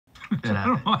I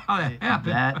don't know how that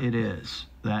happened. That it is.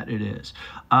 That it is.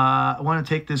 I want to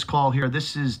take this call here.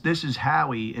 This is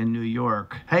Howie in New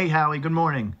York. Hey, Howie. Good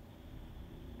morning.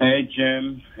 Hey,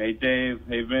 Jim. Hey, Dave.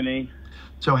 Hey, Vinny.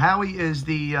 So Howie is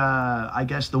the, I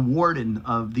guess, the warden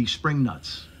of the Spring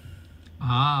Nuts.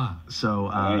 Ah.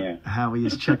 So yeah. Howie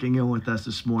is checking in with us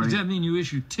this morning. Does that mean you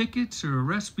issue tickets or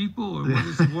arrest people, or what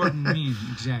does the warden mean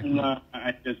exactly? No,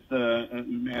 I just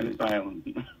man asylum.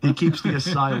 He keeps the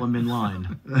asylum in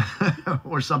line,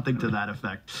 or something to that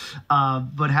effect.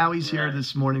 But Howie's here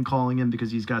this morning calling in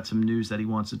because he's got some news that he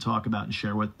wants to talk about and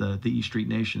share with the E Street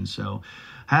Nation. So,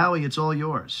 Howie, it's all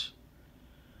yours.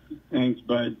 Thanks,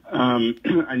 bud.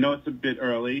 I know it's a bit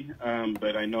early,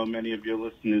 but I know many of your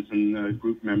listeners and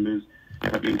group members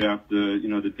have been out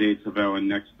the dates of our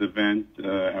next event,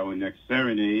 our next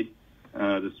Serenade,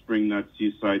 the Spring Nuts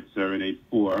Seaside Serenade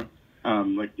 4.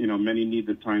 Many need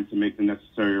the time to make the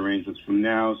necessary arrangements from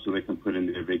now so they can put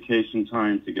in their vacation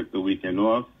time to get the weekend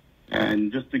off.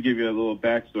 And just to give you a little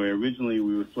backstory, originally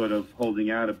we were sort of holding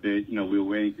out a bit. We were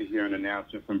waiting to hear an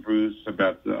announcement from Bruce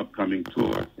about the upcoming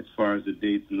tour as far as the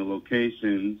dates and the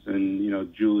locations.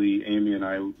 And, Julie, Amy, and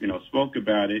I, spoke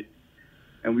about it.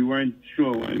 And we weren't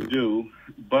sure what to do.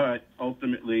 But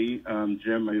ultimately,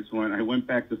 Jim, I went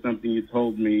back to something you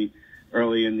told me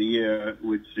early in the year,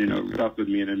 which, stuck with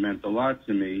me and it meant a lot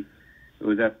to me. It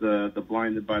was at the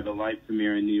Blinded by the Light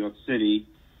premiere in New York City.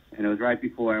 And it was right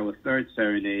before our third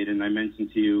Serenade, and I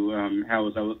mentioned to you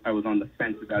how I was on the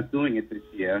fence about doing it this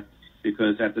year,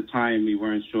 because at the time we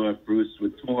weren't sure if Bruce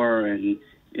would tour and,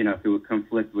 if it would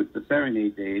conflict with the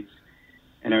Serenade dates.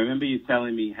 And I remember you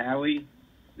telling me, Howie,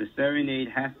 the Serenade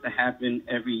has to happen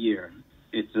every year.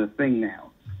 It's a thing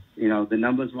now. The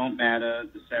numbers won't matter.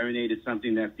 The Serenade is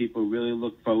something that people really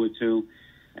look forward to.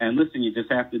 And listen, you just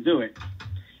have to do it.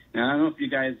 Now, I don't know if you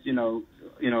guys,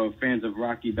 are fans of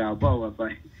Rocky Balboa,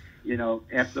 but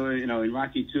after, in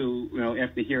Rocky 2,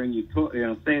 after hearing you,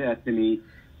 say that to me,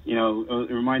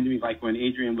 it reminded me like when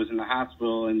Adrian was in the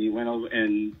hospital and he went over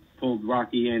and pulled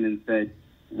Rocky in and said,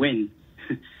 win.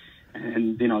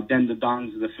 And, then the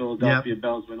dongs of the Philadelphia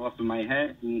bells went off in my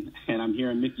head, and I'm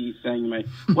hearing Mickey saying,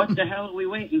 what the hell are we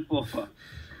waiting for?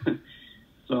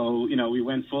 So, we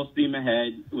went full steam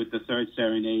ahead with the third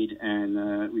Serenade,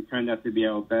 and we turned out to be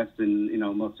our best and,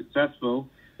 most successful.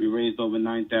 We raised over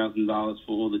 $9,000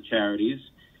 for all the charities.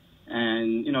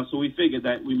 And, so we figured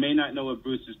that we may not know what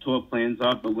Bruce's tour plans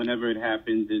are, but whenever it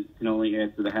happens, it can only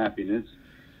add to the happiness.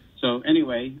 So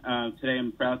anyway, today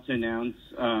I'm proud to announce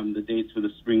the dates for the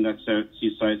Spring Nuts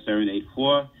Seaside Serenade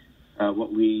 4,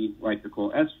 what we like to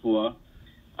call S4.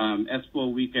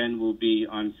 S4 weekend will be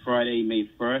on Friday, May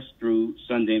 1st through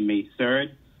Sunday, May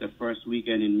 3rd, the first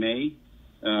weekend in May.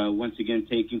 Once again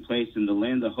taking place in the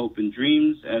Land of Hope and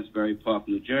Dreams, Asbury Park,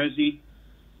 New Jersey.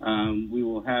 We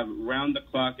will have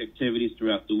round-the-clock activities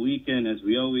throughout the weekend, as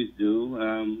we always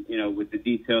do, with the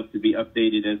details to be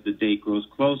updated as the date grows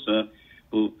closer.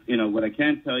 Well, what I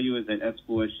can tell you is that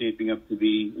S4 is shaping up to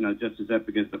be, just as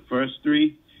epic as the first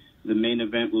three. The main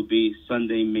event will be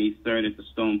Sunday, May 3rd at the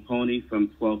Stone Pony from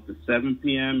 12 to 7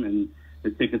 p.m., and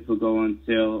the tickets will go on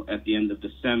sale at the end of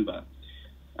December.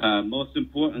 Most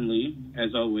importantly,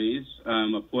 as always,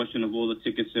 a portion of all the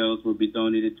ticket sales will be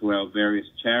donated to our various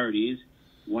charities.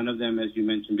 One of them, as you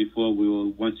mentioned before, we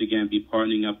will once again be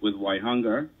partnering up with Why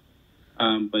Hunger.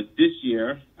 But this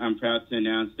year, I'm proud to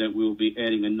announce that we will be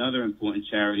adding another important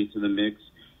charity to the mix.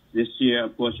 This year, a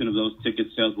portion of those ticket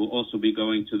sales will also be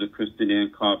going to the Kristen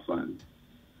Ann Carr Fund.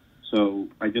 So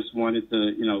I just wanted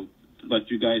to,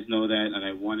 let you guys know that, and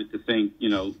I wanted to thank,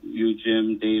 you,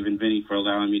 Jim, Dave, and Vinny for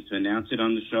allowing me to announce it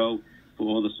on the show, for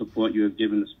all the support you have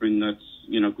given the Spring Nuts,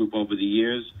 group over the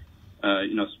years.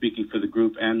 Speaking for the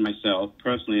group and myself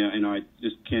personally, I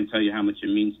just can't tell you how much it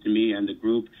means to me and the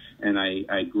group, and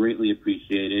I greatly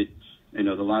appreciate it.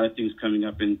 There's a lot of things coming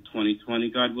up in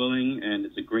 2020, God willing, and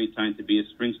it's a great time to be a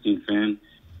Springsteen fan.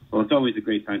 Well, it's always a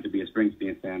great time to be a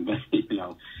Springsteen fan, but,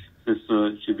 this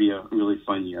should be a really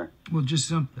fun year. Well,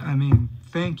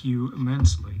 thank you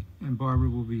immensely. And Barbara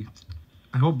will be,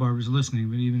 I hope Barbara's listening,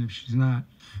 but even if she's not.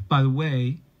 By the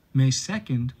way, May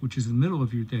 2nd, which is the middle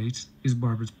of your dates, is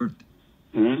Barbara's birthday.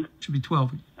 Mm-hmm. Should be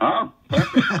 12. Oh,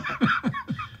 perfect.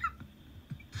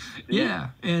 Yeah,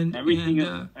 and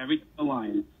everything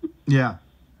aligned. Yeah.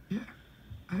 Yeah,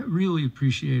 I really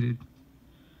appreciate it.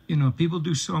 People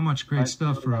do so much great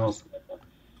stuff for us.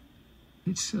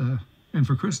 It's and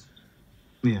for Kristen.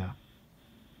 Yeah.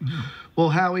 Well,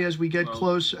 Howie, as we get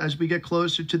closer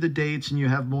to the dates, and you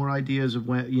have more ideas of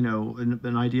when,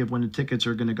 an idea of when the tickets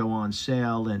are going to go on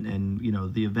sale, and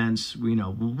the events,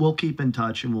 we'll keep in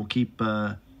touch, and we'll keep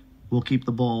the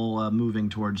ball moving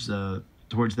towards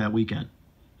towards that weekend.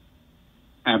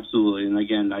 Absolutely. And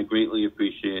again, I greatly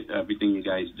appreciate everything you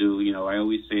guys do. I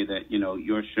always say that,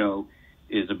 your show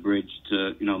is a bridge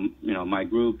to, my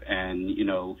group, and,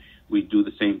 we do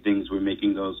the same things. We're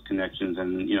making those connections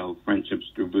and, friendships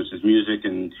through Bruce's music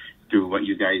and through what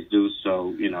you guys do.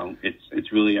 So,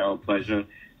 it's really our pleasure,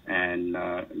 and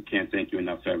can't thank you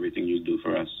enough for everything you do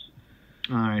for us.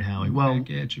 All right, Howie. Well,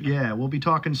 yeah, we'll be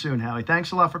talking soon, Howie.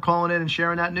 Thanks a lot for calling in and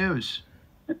sharing that news.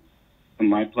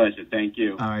 My pleasure. Thank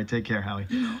you. All right, take care, Howie.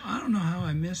 I don't know how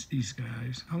I missed these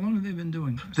guys. How long have they been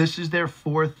doing this? This is their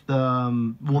fourth.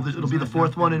 It'll be the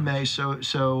fourth one in May. So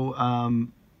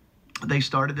they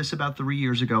started this about 3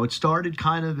 years ago. It started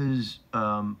kind of as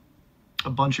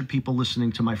a bunch of people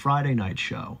listening to my Friday night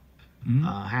show. Mm-hmm.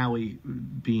 Howie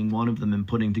being one of them, and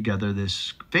putting together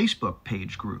this Facebook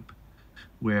page group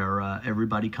where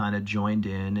everybody kind of joined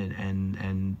in,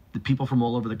 and the people from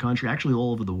all over the country, actually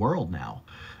all over the world now.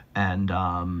 And,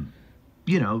 and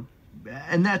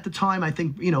at the time, I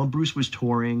think, Bruce was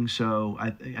touring. So I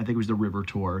think it was the River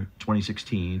Tour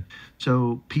 2016.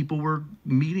 So people were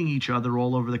meeting each other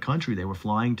all over the country. They were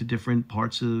flying to different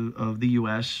parts of the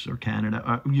U.S. or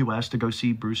Canada, U.S. to go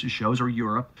see Bruce's shows, or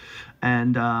Europe.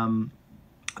 And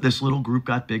this little group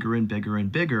got bigger and bigger and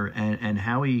bigger. And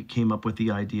Howie came up with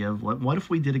the idea of what if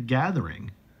we did a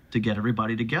gathering to get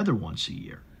everybody together once a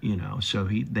year? So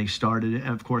they started it. And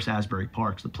of course, Asbury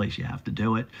Park's the place you have to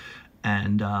do it.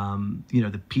 And,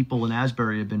 the people in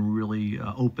Asbury have been really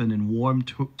open and warm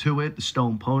to it. The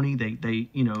Stone Pony, they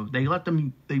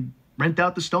rent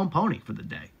out the Stone Pony for the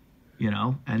day,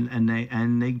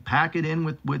 and they pack it in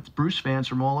with Bruce fans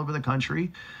from all over the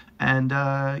country. And,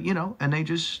 and they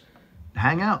just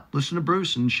hang out, listen to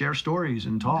Bruce and share stories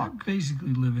and talk. They're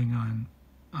basically living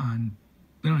on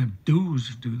they don't have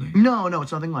dues, do they? No,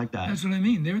 it's nothing like that. That's what I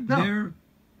mean.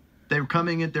 They're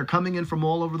coming in from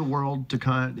all over the world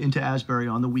into Asbury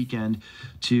on the weekend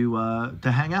to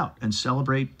hang out and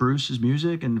celebrate Bruce's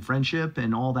music and friendship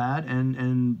and all that.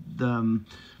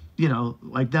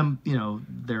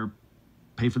 They're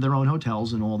pay for their own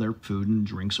hotels and all their food and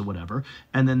drinks or whatever.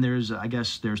 And then there's a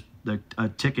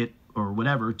ticket or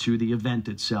whatever to the event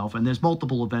itself, and there's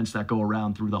multiple events that go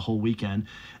around through the whole weekend,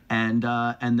 and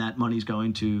that money's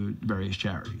going to various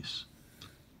charities.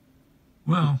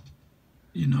 Well,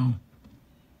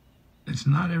 it's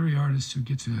not every artist who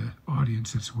gets an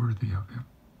audience that's worthy of it.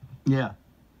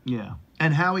 Yeah.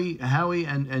 And Howie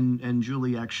and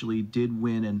Julie actually did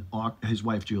win, and his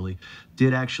wife Julie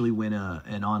did actually win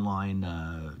an online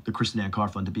the Kristen Ann Carr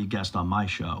Fund to be a guest on my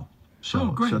show.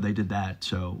 So they did that.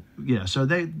 So yeah, so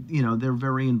they they're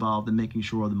very involved in making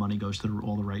sure the money goes to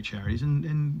all the right charities,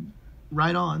 and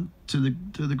right on to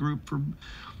the group for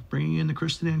bringing in the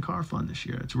Kristen Ann Carr Fund this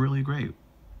year. It's really great.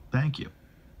 Thank you.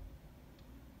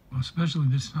 Well, especially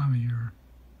this time of year.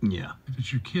 Yeah. If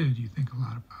it's your kid, you think a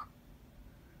lot about.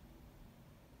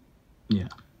 Yeah.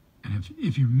 And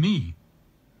if you're me,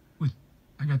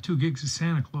 I got 2 gigs of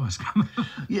Santa Claus coming up.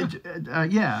 Yeah,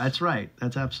 that's right.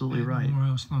 That's absolutely right.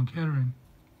 Memorial Sloan Kettering.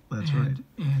 That's right.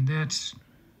 And that's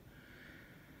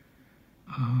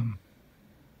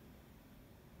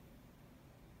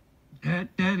that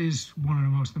is one of the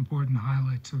most important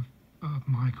highlights of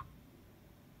my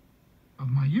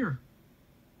year.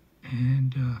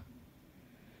 And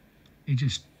he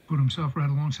just put himself right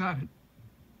alongside it.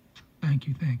 Thank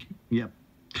you. Yep.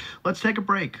 Let's take a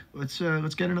break. Let's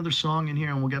get another song in here,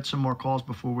 and we'll get some more calls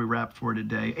before we wrap for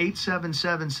today.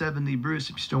 877-70-BRUCE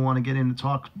if you still want to get in to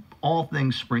talk all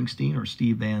things Springsteen or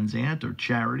Steve Van Zandt or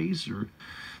charities, or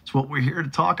it's what we're here to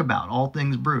talk about, all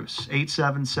things Bruce.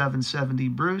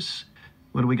 877-70-BRUCE.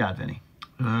 What do we got, Vinny?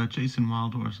 Chasing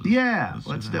Wild Horses. Yeah,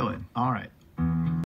 let's do it. All right.